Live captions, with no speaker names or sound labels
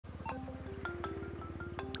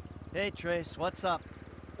Hey, Trace, what's up?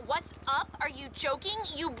 What's up? Are you joking?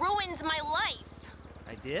 You ruined my life.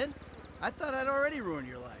 I did? I thought I'd already ruined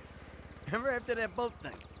your life. Remember after that boat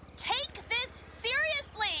thing? Take this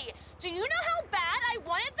seriously! Do you know how bad I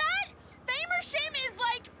wanted that? Fame or shame is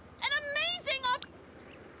like an amazing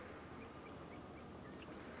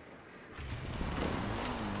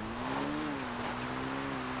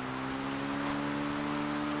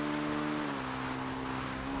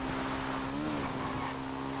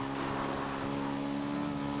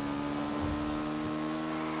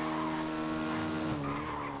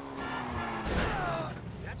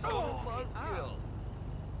That's a buzzkill.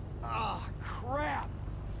 Ah, crap!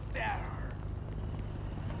 That hurt.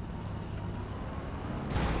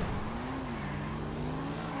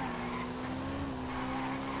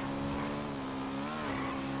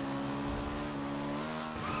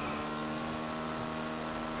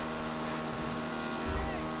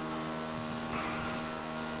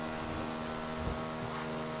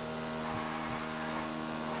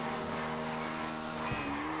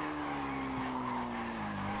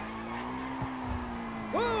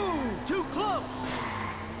 Whoa! Too close!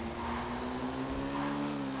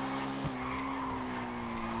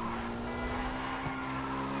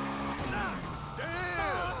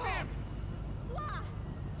 Damn! Wow!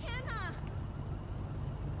 Tenna!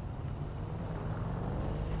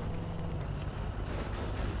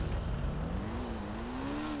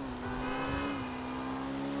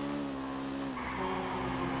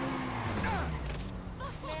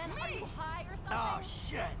 Man, are you high or something? Oh,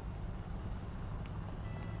 shit!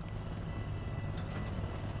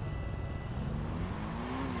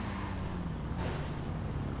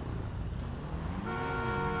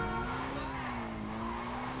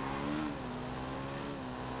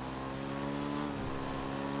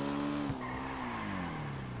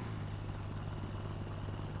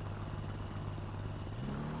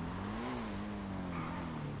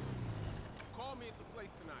 Call me at the place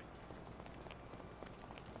tonight.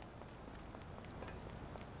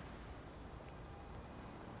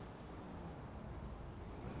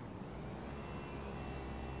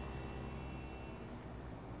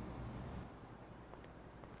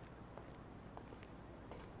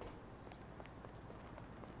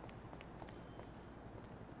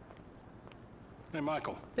 Hey,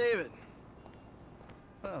 Michael. David!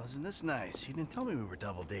 Well, isn't this nice? You didn't tell me we were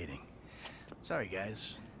double dating. Sorry,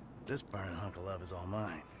 guys. This burning hunk of love is all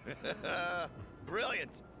mine.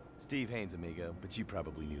 Brilliant! Steve Haynes, amigo, but you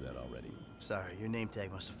probably knew that already. Sorry, your name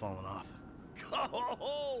tag must have fallen off.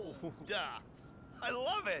 Oh, duh! I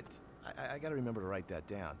love it! I gotta remember to write that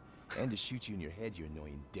down. And to shoot you in your head, you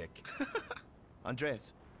annoying dick.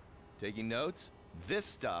 Andres, taking notes? This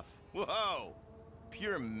stuff, whoa!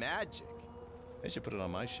 Pure magic. I should put it on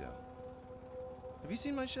my show. Have you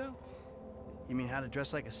seen my show? You mean how to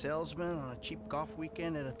dress like a salesman on a cheap golf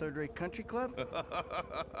weekend at a third-rate country club?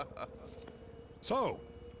 So,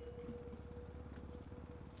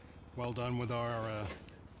 well done with our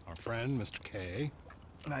friend, Mr. K.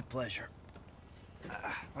 My pleasure.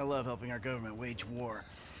 I love helping our government wage war,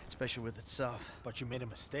 especially with itself. But you made a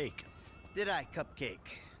mistake. Did I, Cupcake?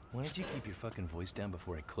 Why don't you keep your fucking voice down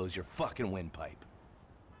before I close your fucking windpipe?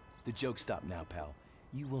 The joke stopped now, pal.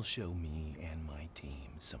 You will show me and my team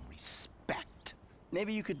some respect.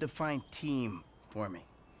 Maybe you could define team for me.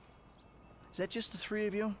 Is that just the three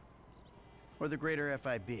of you? Or the greater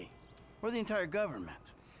FIB? Or the entire government?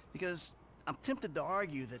 Because I'm tempted to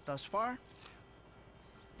argue that thus far,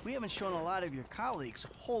 we haven't shown a lot of your colleagues a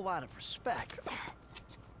whole lot of respect.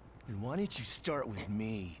 And why don't you start with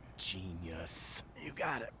me, genius? You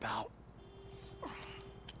got it, pal.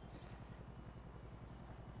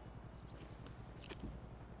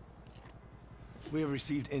 We have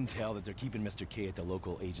received intel that they're keeping Mr. K at the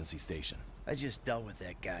local agency station. I just dealt with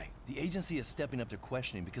that guy. The agency is stepping up their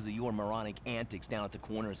questioning because of your moronic antics down at the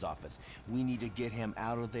coroner's office. We need to get him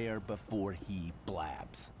out of there before he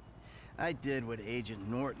blabs. I did what Agent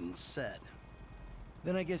Norton said.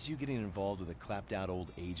 Then I guess you getting involved with a clapped-out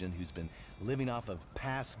old agent who's been living off of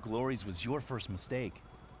past glories was your first mistake.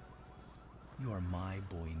 You are my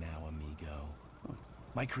boy now, amigo.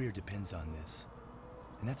 My career depends on this,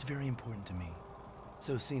 and that's very important to me.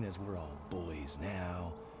 So seeing as we're all boys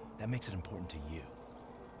now, that makes it important to you.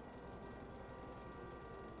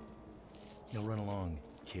 Now run along,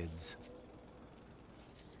 kids.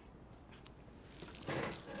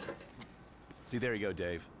 See, there you go,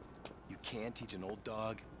 Dave. You can teach an old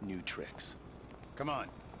dog new tricks. Come on.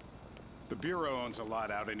 The Bureau owns a lot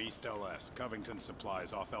out in East LS, Covington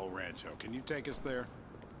Supplies off El Rancho. Can you take us there?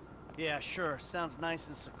 Yeah, sure. Sounds nice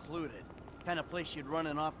and secluded. Kind of place you'd run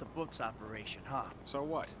an off-the-books operation, huh? So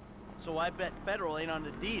what? So I bet federal ain't on the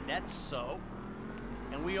deed, that's so.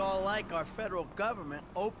 And we all like our federal government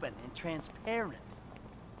open and transparent.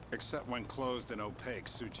 Except when closed and opaque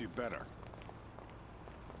suits you better.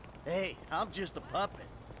 Hey, I'm just a puppet.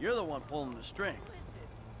 You're the one pulling the strings.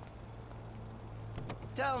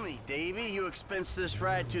 Tell me, Davy, you expense this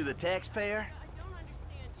ride to the taxpayer? I don't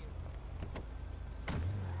understand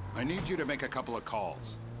you. I need you to make a couple of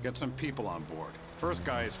calls. Get some people on board. First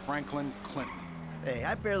guy is Franklin Clinton. Hey,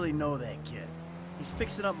 I barely know that kid. He's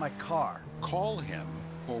fixing up my car. Call him,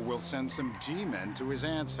 or we'll send some G-men to his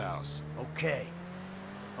aunt's house. Okay.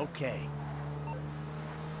 Okay.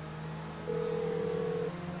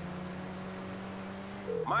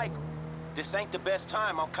 Michael, this ain't the best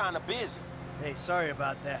time. I'm kinda busy. Hey, sorry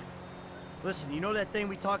about that. Listen, you know that thing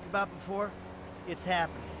we talked about before? It's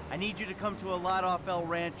happening. I need you to come to a lot off El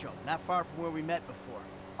Rancho, not far from where we met before.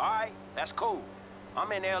 All right, that's cool.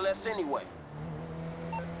 I'm in LS anyway.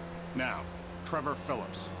 Now, Trevor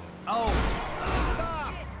Phillips. Oh!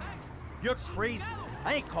 Stop! You're crazy.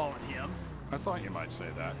 I ain't calling him. I thought you might say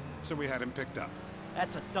that, so we had him picked up.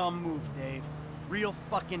 That's a dumb move, Dave. Real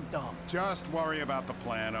fucking dumb. Just worry about the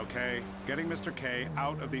plan, okay? Getting Mr. K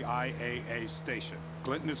out of the IAA station.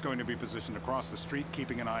 Clinton is going to be positioned across the street,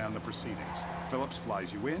 keeping an eye on the proceedings. Phillips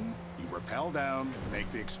flies you in, you rappel down, make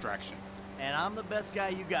the extraction. And I'm the best guy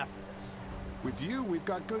you got for this. With you, we've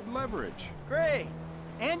got good leverage. Great!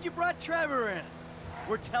 And you brought Trevor in.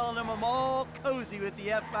 We're telling him I'm all cozy with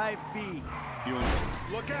the FIB.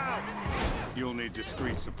 Look out! You'll need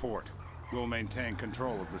discreet support. We'll maintain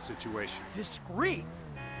control of the situation. Discreet?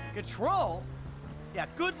 Control? Yeah,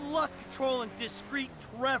 good luck controlling discreet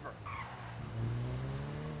Trevor.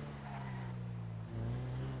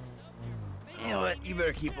 You know what? You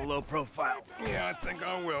better keep a low profile. Yeah, I think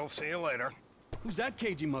I will. See you later. Who's that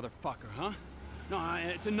cagey motherfucker, huh? No,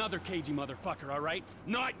 it's another cagey motherfucker, all right?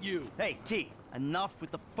 Not you! Hey, T, enough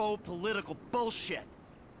with the faux political bullshit.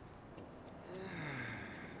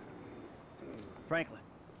 Franklin,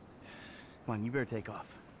 come on, you better take off.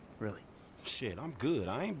 Really. Shit, I'm good.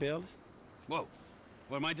 I ain't bailing. Whoa.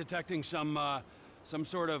 What, am I detecting some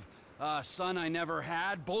sort of, son I never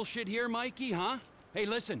had bullshit here, Mikey, huh? Hey,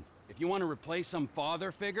 listen. If you want to replace some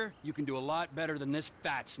father figure, you can do a lot better than this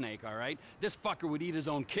fat snake, all right? This fucker would eat his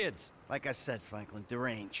own kids. Like I said, Franklin,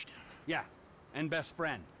 deranged. Yeah, and best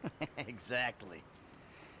friend. Exactly.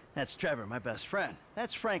 That's Trevor, my best friend.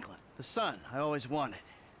 That's Franklin, the son I always wanted.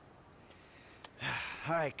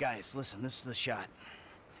 All right, guys, listen, this is the shot.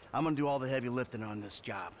 I'm gonna do all the heavy lifting on this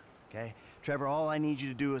job, okay? Trevor, all I need you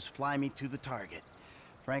to do is fly me to the target.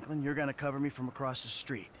 Franklin, you're gonna cover me from across the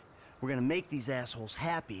street. We're gonna make these assholes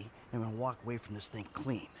happy, and we're gonna walk away from this thing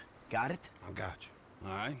clean. Got it? I got you.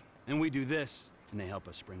 All right? And we do this, and they help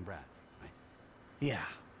us spring Brad, right? Yeah.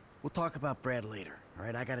 We'll talk about Brad later, all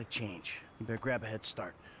right? I gotta change. You better grab a head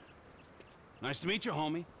start. Nice to meet you,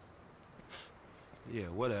 homie. Yeah,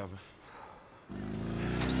 whatever.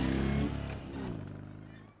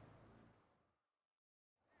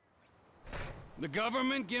 The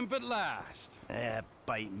government gimp at last.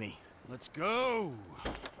 Bite me. Let's go.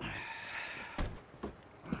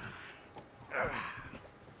 All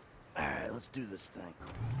right, let's do this thing.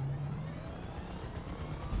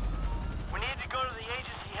 We need to go to the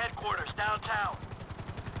agency headquarters downtown.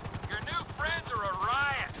 Your new friends are a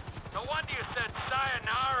riot. No wonder you said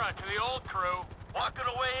sayonara to the old crew. Walking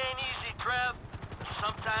away ain't easy, Trev.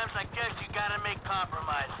 Sometimes I guess you gotta make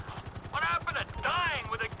compromises. What happened to dying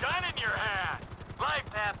with a gun in your hand? Life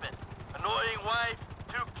happened. Annoying wife,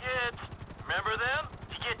 2 kids. Remember them?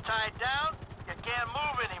 You get tied down, you can't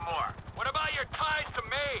move anymore. What about your ties to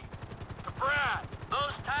me? To Brad?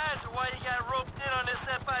 Those ties are why you got roped in on this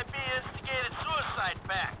FIB instigated suicide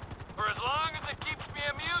pact. For as long as it keeps me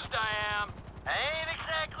amused, I am. I ain't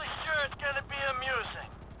exactly sure it's gonna be amusing.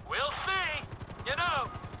 We'll see. You know,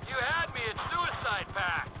 you had me at suicide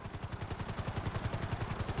pact.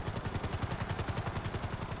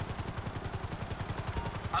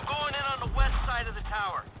 I'm going in on the west side of the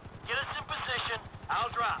tower. Get us in position, I'll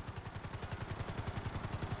drop.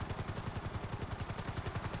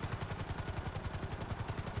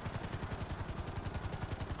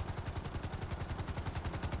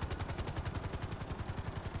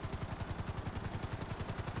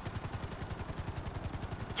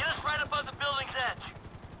 Get us right above the building's edge.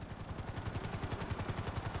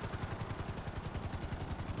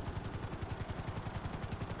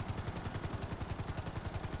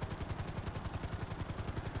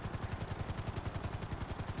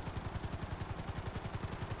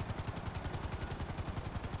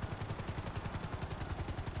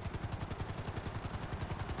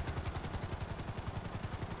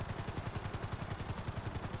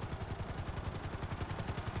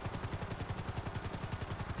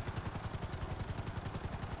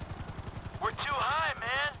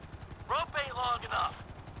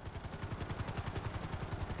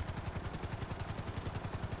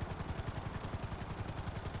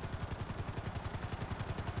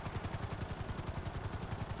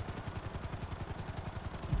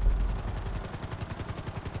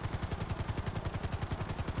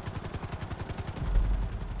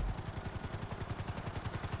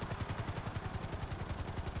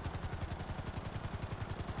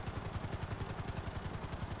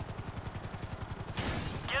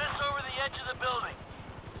 edge of the building.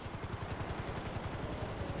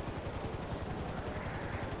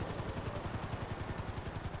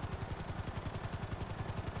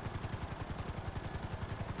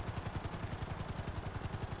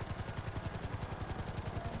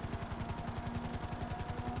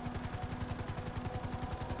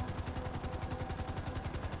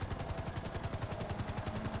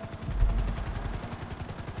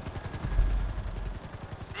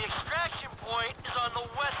 The extraction point is on the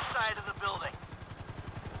west side of the building.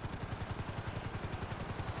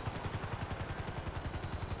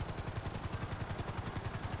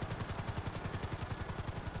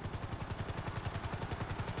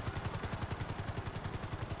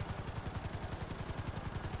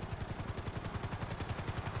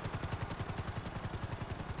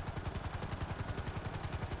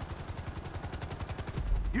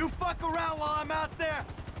 You fuck around while I'm out there.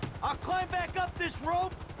 I'll climb back up this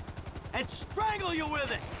rope and strangle you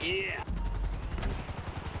with it. Yeah.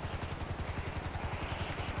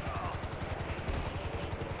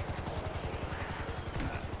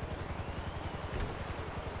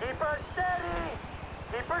 Keep her steady!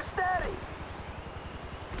 Keep her steady!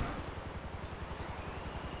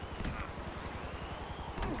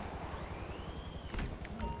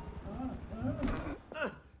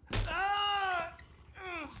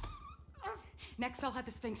 Next, I'll have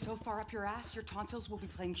this thing so far up your ass, your tonsils will be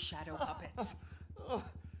playing shadow puppets.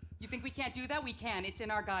 You think we can't do that? We can. It's in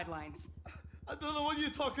our guidelines. I don't know what you're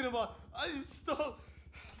talking about. I installed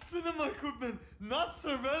cinema equipment, not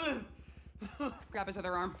surveillance. Grab his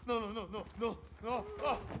other arm. No.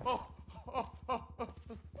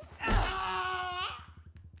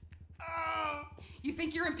 You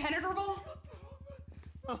think you're impenetrable?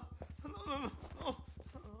 No.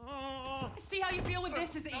 See how you feel when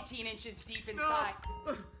this is 18 inches deep inside.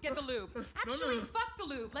 Get the lube. Actually, fuck the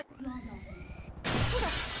lube. Who the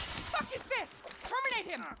fuck is this?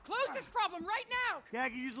 Terminate him. Close this problem right now. Yeah, I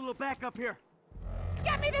can use a little backup here.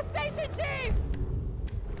 Get me the station chief!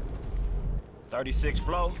 36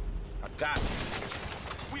 flow. I got it.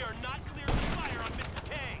 We are not clear to fire on Mr.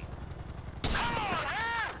 K. Come on,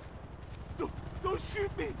 man! Don't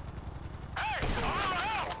shoot me! Hey, all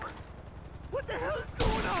help! What the hell is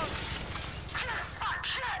going on?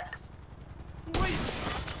 Shit! Wait!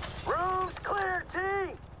 Room's clear, T!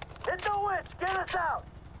 Hit the witch! Get us out!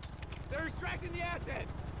 They're extracting the asset.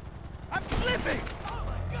 I'm slipping! Oh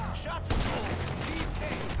my God! Shots are cold. Leave K.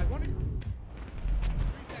 I want to read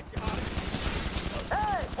that jihadist.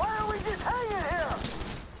 Hey, why are we just hanging here?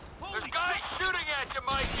 There's guys shooting at you,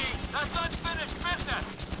 Mikey. That's unfinished business.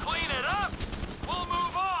 Clean it up. We'll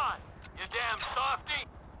move on. You damn softy.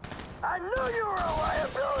 I knew you were a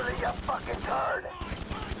liability, you fucking turd.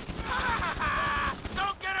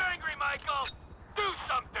 Don't get angry, Michael. Do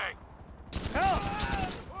something. Help!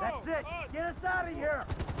 That's it. Get us out of here.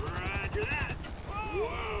 Roger that.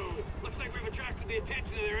 Whoa! Looks like we've attracted the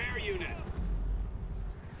attention of their air unit.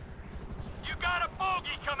 You got a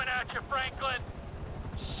bogey coming at you, Franklin.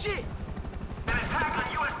 Shit! An attack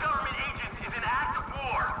on U.S. government agents is an act of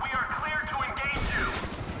war. We are clear to engage you.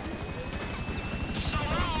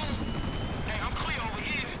 Assalam! Hey, I'm clear over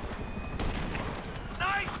here.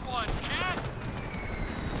 Nice one, kid!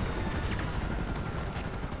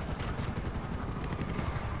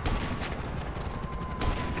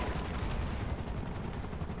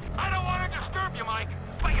 I don't want to disturb you, Mike,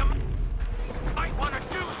 but you might want to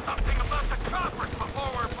do something about the choppers before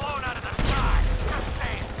we're blown out of the sky. Just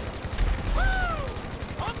saying. Woo!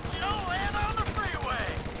 Hope you don't land on the freeway.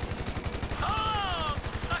 Oh,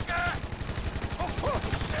 sucker! Oh,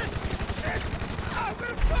 shit! I'm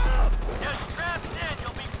gonna fall! Just strapped in,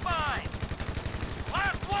 you'll be fine.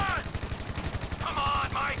 Last one! Come on,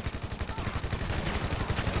 Mike!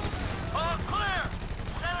 All clear!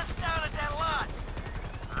 Set us down at that lot.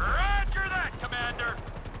 Roger that, Commander.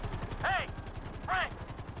 Hey, Frank!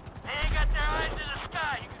 They ain't got their eyes in the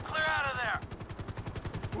sky. You can clear out of there.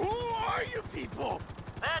 Who are you people?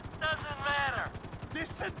 That doesn't matter. They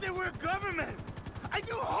said they were government. I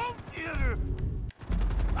do home theater.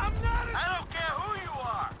 I'm not a... I don't care who you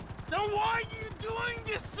are. Then why are you doing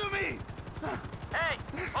this to me? Hey,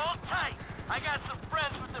 hold tight. I got some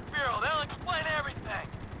friends with the Bureau. They'll explain everything.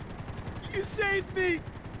 You saved me.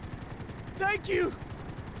 Thank you.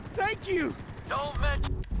 Thank you. Don't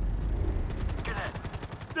mention it.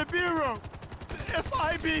 The Bureau. The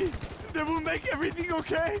FIB. They will make everything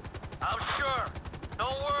okay? I'm sure.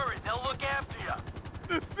 Don't worry. They'll look after you.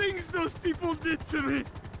 The things those people did to me.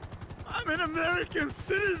 I'm an American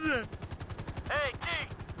citizen. Hey, T.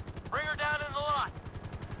 Bring her down in the lot.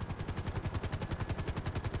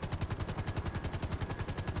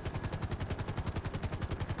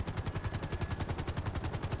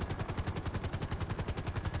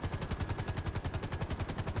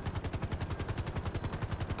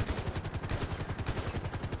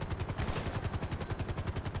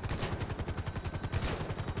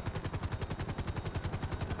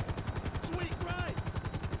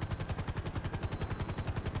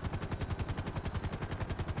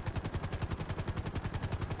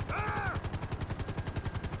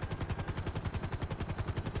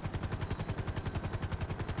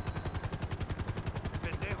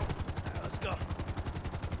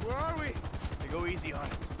 easy on him.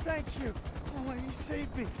 Thank you. Oh, he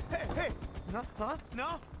saved me. Hey, hey. No, huh?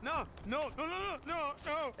 No, no, no, no, no, no, no,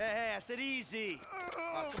 no. Hey, hey, I said easy.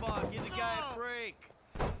 Oh, come on, give the guy a break.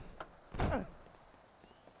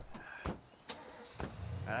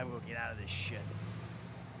 I will get out of this shit.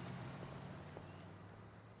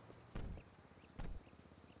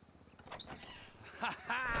 Ha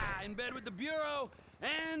ha! In bed with the Bureau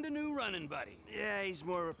and a new running buddy. Yeah, he's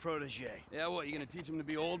more of a protege. Yeah, what, you gonna teach him to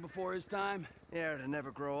be old before his time? Yeah, or to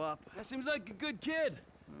never grow up. That seems like a good kid.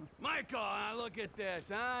 Michael, look at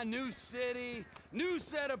this, huh? New city, new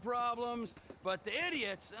set of problems, but the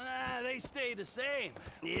idiots, they stay the same.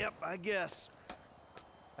 Yep, I guess.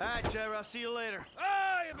 All right, Trevor, I'll see you later.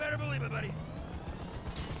 Oh, you better believe it, buddy.